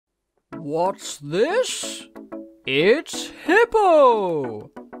What's this? It's Hippo!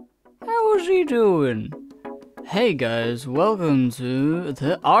 How is he doing? Hey guys, welcome to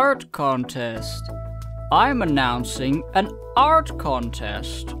the art contest. I'm announcing an art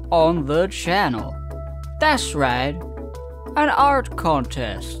contest on the channel. That's right, an art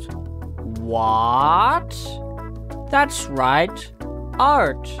contest. What? That's right,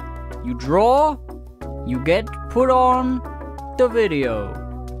 art. You draw, you get put on the video.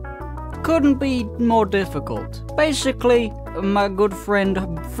 Couldn't be more difficult. Basically, my good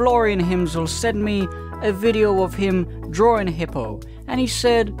friend Florian Himsel sent me a video of him drawing Hippo, and he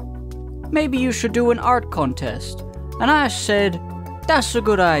said, maybe you should do an art contest. And I said, that's a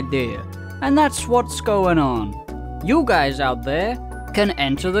good idea, and that's what's going on. You guys out there can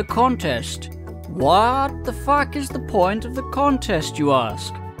enter the contest. What the fuck is the point of the contest, you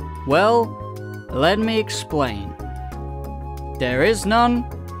ask? Well, let me explain. There is none.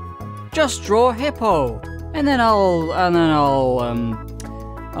 Just draw Hippo, and then I'll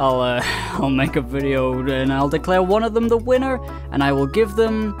make a video and I'll declare one of them the winner, and I will give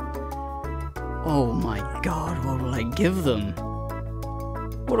them. Oh my god, what will I give them?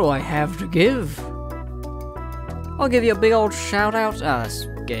 What do I have to give? I'll give you a big old shout out. Ah, that's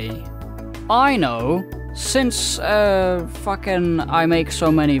gay. I know, since I make so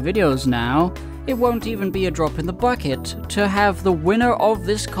many videos now, it won't even be a drop in the bucket to have the winner of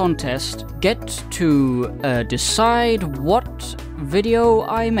this contest get to decide what video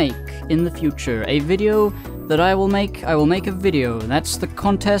I make in the future. A video that I will make a video. That's the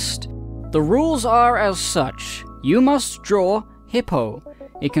contest. The rules are as such. You must draw Hippo.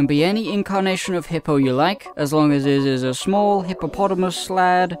 It can be any incarnation of Hippo you like, as long as it is a small hippopotamus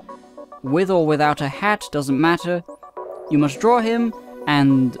lad, with or without a hat, doesn't matter. You must draw him,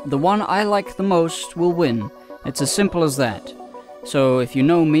 and the one I like the most will win. It's as simple as that. So if you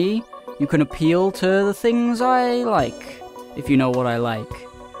know me, you can appeal to the things I like. If you know what I like.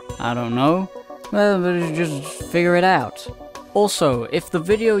 I don't know. Well, just figure it out. Also, if the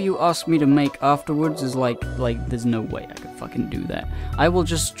video you ask me to make afterwards is like there's no way I could fucking do that. I will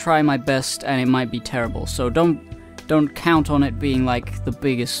just try my best, and it might be terrible. So don't count on it being like the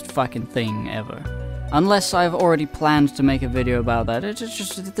biggest fucking thing ever. Unless I've already planned to make a video about that. It's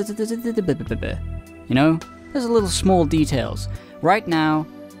just, you know? There's a little small details. Right now,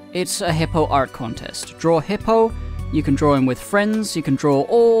 it's a Hippo art contest. Draw Hippo, you can draw him with friends, you can draw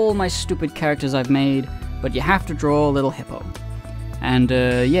all my stupid characters I've made, but you have to draw a little Hippo. And,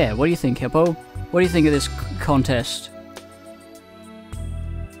 yeah, what do you think, Hippo? What do you think of this contest?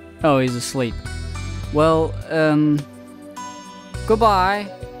 Oh, he's asleep. Well,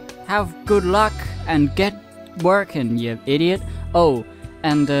 goodbye. Have good luck. And get working, you idiot. Oh,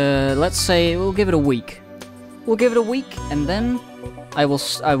 and let's say we'll give it a week. We'll give it a week, and then I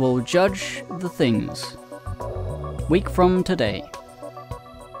will judge the things. Week from today.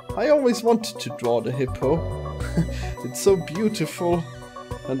 I always wanted to draw the hippo. It's so beautiful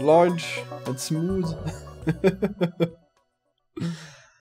and large and smooth.